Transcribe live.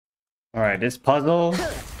All right, this puzzle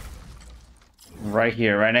right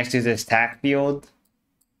here, right next to this tack field,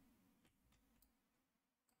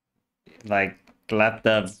 like left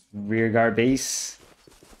of rearguard base.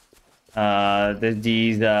 There's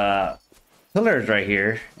these pillars right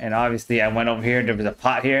here, and obviously I went over here. There was a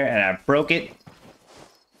pot here, and I broke it.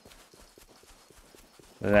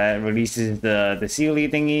 So that releases the sealy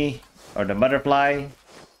thingy or the butterfly.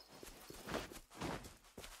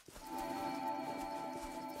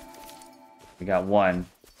 We got one.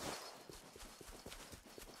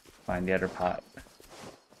 Find the other pot.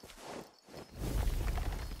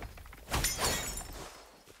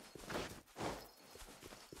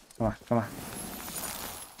 Come on, come on.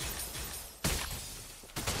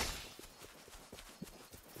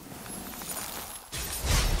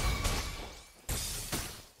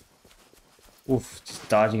 Oof, just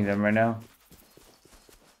dodging them right now.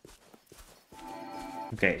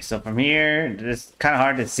 Okay, so from here, it's kind of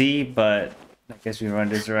hard to see, but I guess we run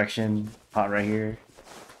this direction. Pot right here.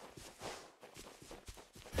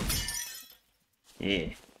 Yeah.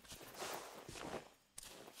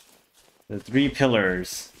 The three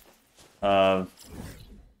pillars of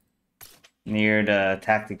near the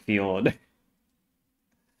tactic field.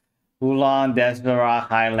 Hulan Desbarak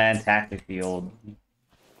Highland tactic field.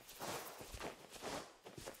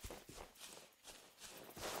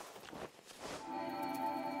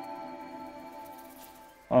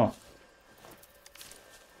 Oh.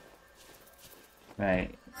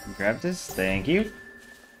 Right. Grab this. Thank you.